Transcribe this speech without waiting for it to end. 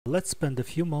Let's spend a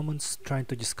few moments trying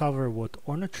to discover what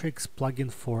Ornatrix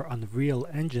plugin for Unreal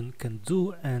Engine can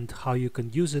do and how you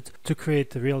can use it to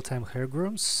create real-time hair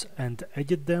grooms and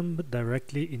edit them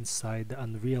directly inside the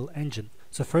Unreal Engine.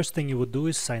 So first thing you would do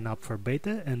is sign up for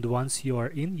beta, and once you are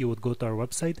in, you would go to our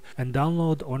website and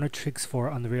download Ornatrix for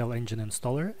Unreal Engine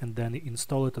installer and then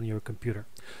install it on your computer.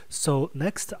 So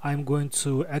next I'm going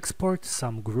to export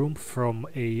some Groom from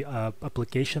a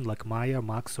application like Maya,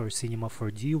 Max or Cinema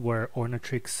 4D where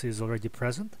Ornatrix is already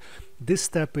present. This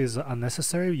step is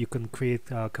unnecessary. You can create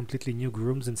completely new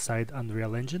grooms inside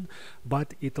Unreal Engine,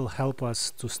 but it'll help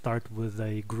us to start with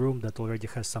a groom that already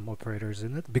has some operators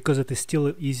in it, because it is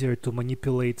still easier to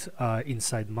manipulate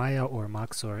inside Maya or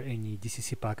Max or any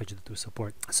DCC package that we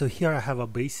support. So here I have a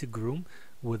basic groom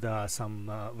with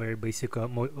some very basic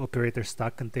operator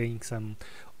stack containing some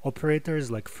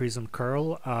operators like freeze and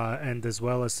curl, and as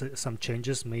well as some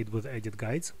changes made with edit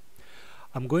guides.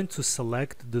 I'm going to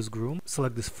select this groom,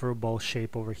 select this furball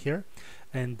shape over here,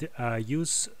 and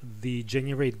use the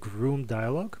generate groom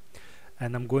dialog,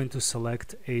 and I'm going to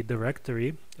select a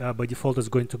directory. By default it's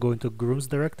going to go into grooms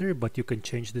directory, but you can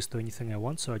change this to anything I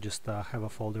want, so I just have a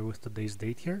folder with today's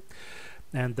date here,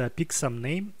 and pick some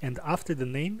name, and after the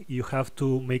name you have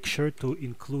to make sure to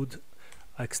include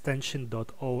extension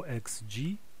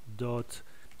 .oxg,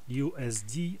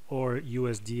 .usd or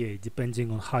USDA, depending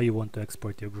on how you want to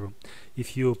export your groom.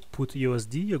 If you put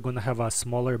USD, you're going to have a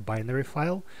smaller binary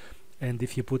file, and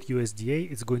if you put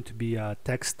USDA, it's going to be a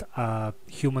text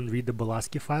human readable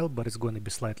ASCII file, but it's going to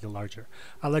be slightly larger.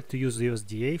 I like to use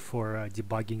USDA for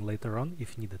debugging later on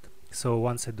if needed. So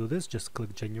once I do this, just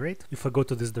click generate. If I go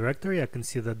to this directory, I can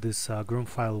see that this groom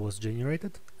file was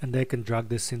generated, and I can drag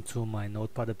this into my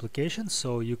Notepad application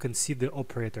so you can see the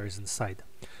operators inside.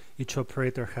 Each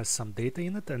operator has some data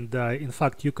in it, and in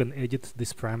fact you can edit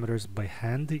these parameters by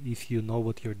hand if you know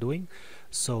what you're doing.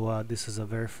 So this is a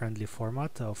very friendly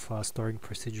format of storing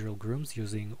procedural grooms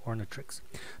using Ornatrix.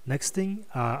 Next thing,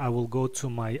 I will go to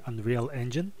my Unreal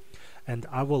Engine and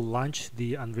I will launch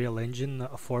the Unreal Engine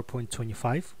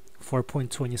 4.25.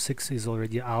 4.26 is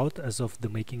already out as of the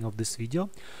making of this video,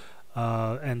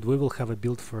 and we will have a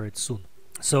build for it soon.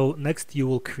 So next you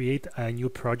will create a new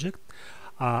project.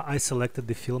 I selected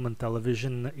the film and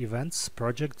television events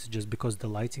project just because the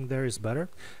lighting there is better,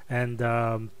 and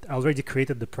I already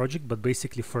created the project, but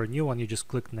basically for a new one you just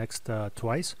click next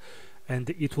twice, and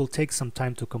it will take some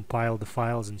time to compile the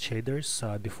files and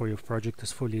shaders before your project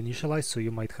is fully initialized, so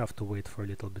you might have to wait for a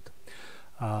little bit.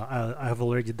 I have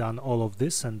already done all of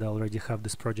this and I already have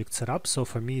this project set up, so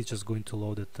for me it's just going to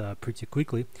load it pretty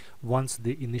quickly once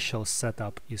the initial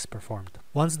setup is performed.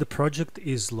 Once the project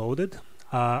is loaded,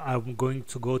 I'm going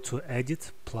to go to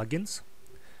edit plugins,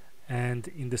 and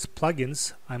in this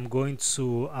plugins I'm going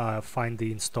to find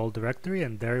the install directory,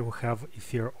 and there we have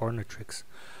Ephere Ornatrix.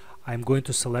 I'm going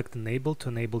to select enable to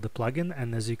enable the plugin,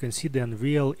 and as you can see the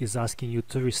Unreal is asking you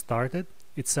to restart it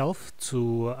itself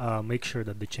to make sure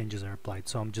that the changes are applied.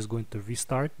 So I'm just going to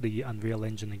restart the Unreal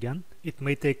Engine again. It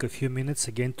may take a few minutes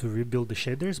again to rebuild the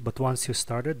shaders, but once you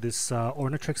started, this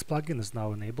Ornatrix plugin is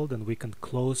now enabled and we can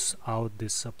close out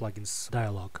this plugins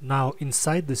dialog. Now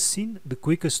inside the scene, the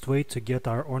quickest way to get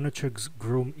our Ornatrix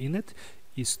groom in it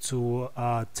is to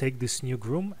take this new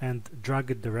groom and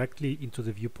drag it directly into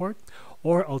the viewport,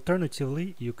 or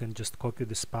alternatively you can just copy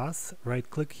this path, right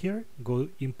click here, go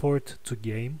import to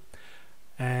game,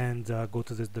 and go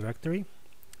to this directory,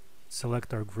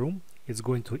 select our groom. It's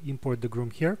going to import the groom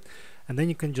here, and then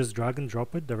you can just drag and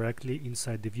drop it directly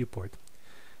inside the viewport.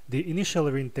 The initial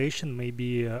orientation may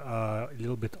be a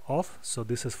little bit off, so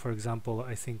this is, for example,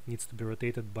 I think needs to be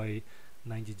rotated by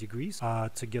 90 degrees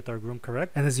to get our groom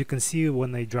correct. And as you can see,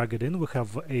 when I drag it in, we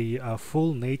have a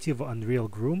full native Unreal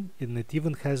groom, and it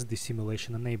even has the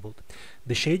simulation enabled.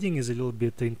 The shading is a little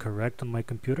bit incorrect on my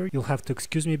computer. You'll have to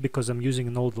excuse me because I'm using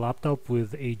an old laptop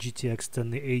with a GTX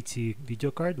 1080 video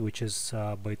card, which is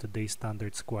by today's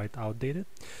standards quite outdated.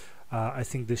 I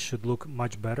think this should look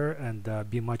much better and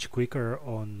be much quicker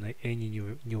on any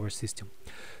newer system.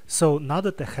 So now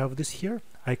that I have this here,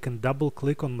 I can double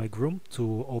click on my groom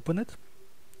to open it.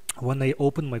 When I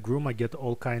open my groom, I get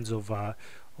all kinds of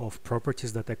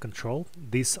properties that I control.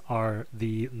 These are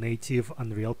the native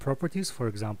Unreal properties. For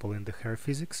example, in the hair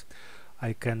physics,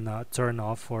 I can turn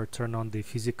off or turn on the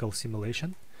physical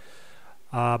simulation.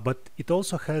 But it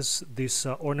also has this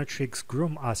Ornatrix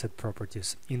groom asset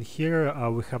properties. In here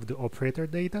we have the operator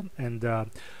data, and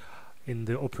in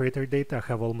the operator data I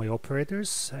have all my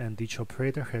operators, and each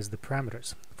operator has the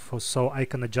parameters. So I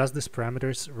can adjust these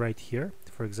parameters right here.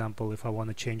 For example, if I want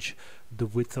to change the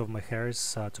width of my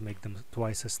hairs to make them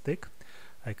twice as thick,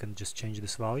 I can just change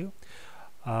this value.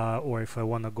 or if I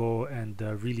want to go and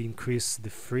really increase the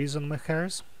frizz on my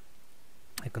hairs,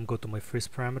 I can go to my frizz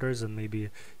parameters and maybe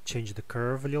change the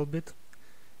curve a little bit.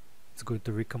 It's going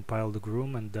to recompile the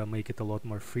Groom and make it a lot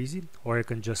more frizzy, or I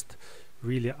can just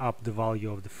really up the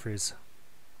value of the frizz,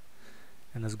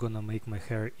 and it's gonna make my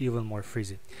hair even more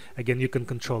frizzy. Again, you can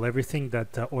control everything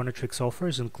that Ornatrix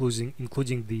offers,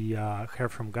 including the hair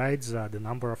from guides, the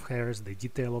number of hairs, the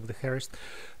detail of the hairs.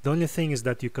 The only thing is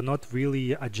that you cannot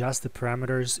really adjust the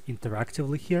parameters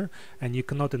interactively here, and you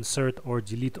cannot insert or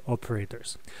delete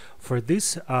operators. For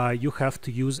this, you have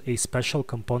to use a special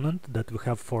component that we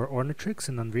have for Ornatrix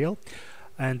in Unreal,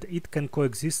 and it can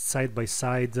coexist side by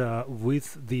side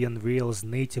with the Unreal's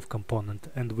native component,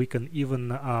 and we can even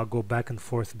go back and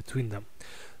forth between them.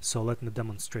 So let me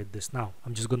demonstrate this now.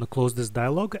 I'm just going to close this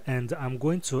dialog, and I'm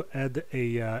going to add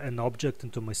an object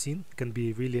into my scene. It can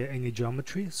be really any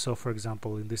geometry. So for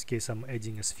example, in this case, I'm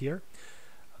adding a sphere.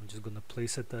 I'm just going to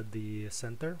place it at the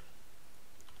center.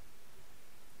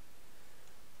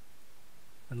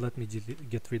 And let me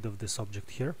get rid of this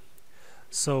object here.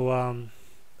 So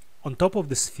on top of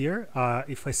the sphere,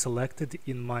 if I select it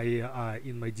in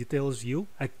my details view,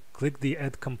 I click the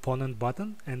add component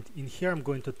button, and in here I'm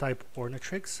going to type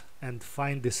Ornatrix and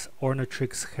find this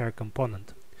Ornatrix hair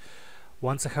component.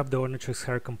 Once I have the Ornatrix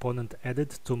hair component added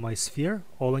to my sphere,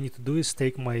 all I need to do is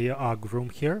take my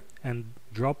Groom here and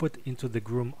drop it into the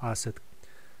Groom asset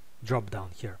drop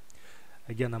down here.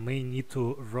 Again, I may need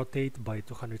to rotate by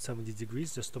 270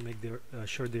 degrees just to make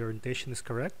sure the orientation is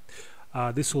correct.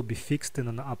 This will be fixed in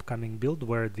an upcoming build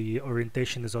where the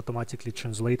orientation is automatically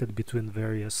translated between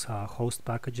various host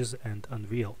packages and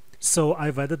Unreal. So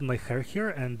I've added my hair here,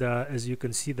 and as you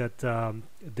can see that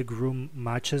the Groom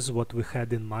matches what we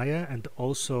had in Maya, and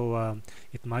also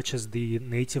it matches the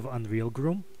native Unreal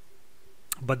Groom.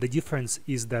 But the difference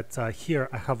is that here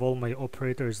I have all my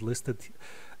operators listed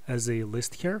as a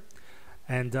list here.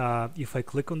 And if I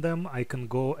click on them, I can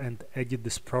go and edit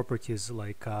these properties,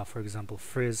 like for example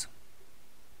frizz.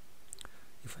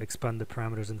 If I expand the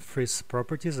parameters in frizz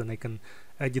properties, and I can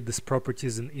edit these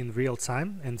properties in real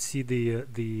time and see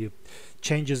the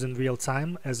changes in real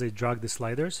time as I drag the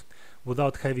sliders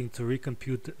without having to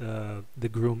recompute the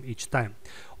Groom each time.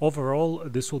 Overall,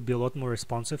 this will be a lot more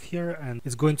responsive here, and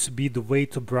it's going to be the way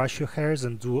to brush your hairs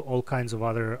and do all kinds of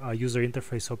other user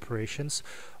interface operations,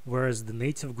 whereas the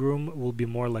native Groom will be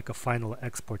more like a final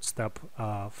export step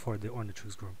for the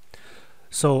Ornatrix Groom.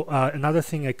 So another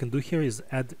thing I can do here is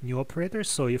add new operators.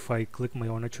 So if I click my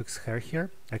Ornatrix hair here,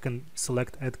 I can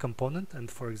select add component and,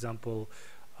 for example,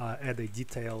 add a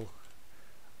detail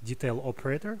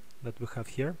operator that we have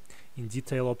here. In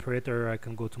detail operator, I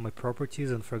can go to my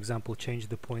properties and, for example, change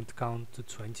the point count to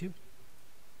 20.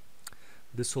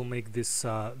 This will make this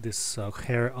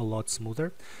hair a lot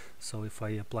smoother. So if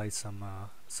I apply some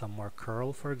more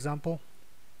curl, for example,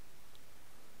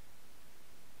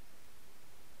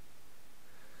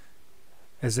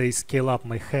 as I scale up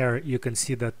my hair, you can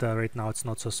see that right now it's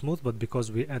not so smooth, but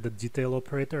because we added detail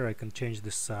operator, I can change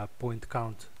this point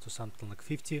count to something like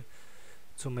 50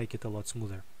 to make it a lot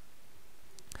smoother.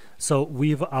 So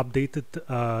we've updated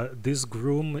this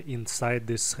Groom inside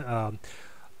this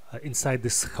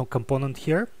component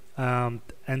here, and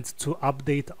to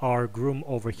update our Groom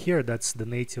over here, that's the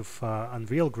native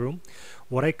Unreal Groom,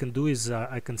 what I can do is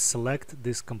I can select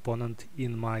this component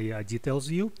in my details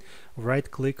view, right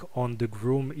click on the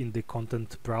Groom in the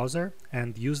content browser,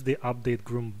 and use the update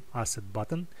Groom asset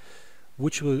button,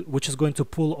 which is going to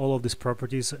pull all of these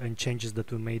properties and changes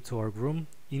that we made to our Groom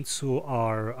into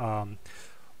our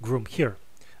Groom here,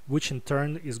 which in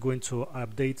turn is going to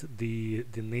update the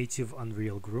native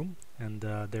Unreal Groom, and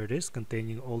there it is,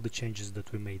 containing all the changes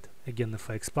that we made. Again, if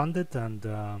I expand it and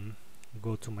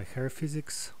go to my hair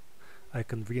physics, I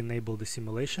can re-enable the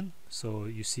simulation, so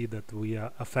you see that we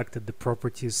affected the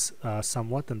properties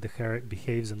somewhat, and the hair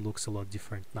behaves and looks a lot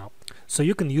different now. So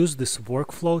you can use this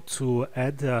workflow to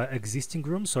add existing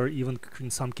Grooms, or even in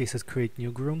some cases create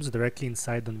new Grooms directly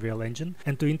inside Unreal Engine,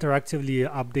 and to interactively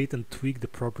update and tweak the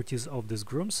properties of these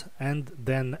Grooms, and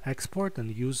then export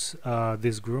and use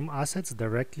these Groom assets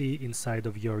directly inside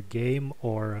of your game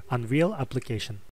or Unreal application.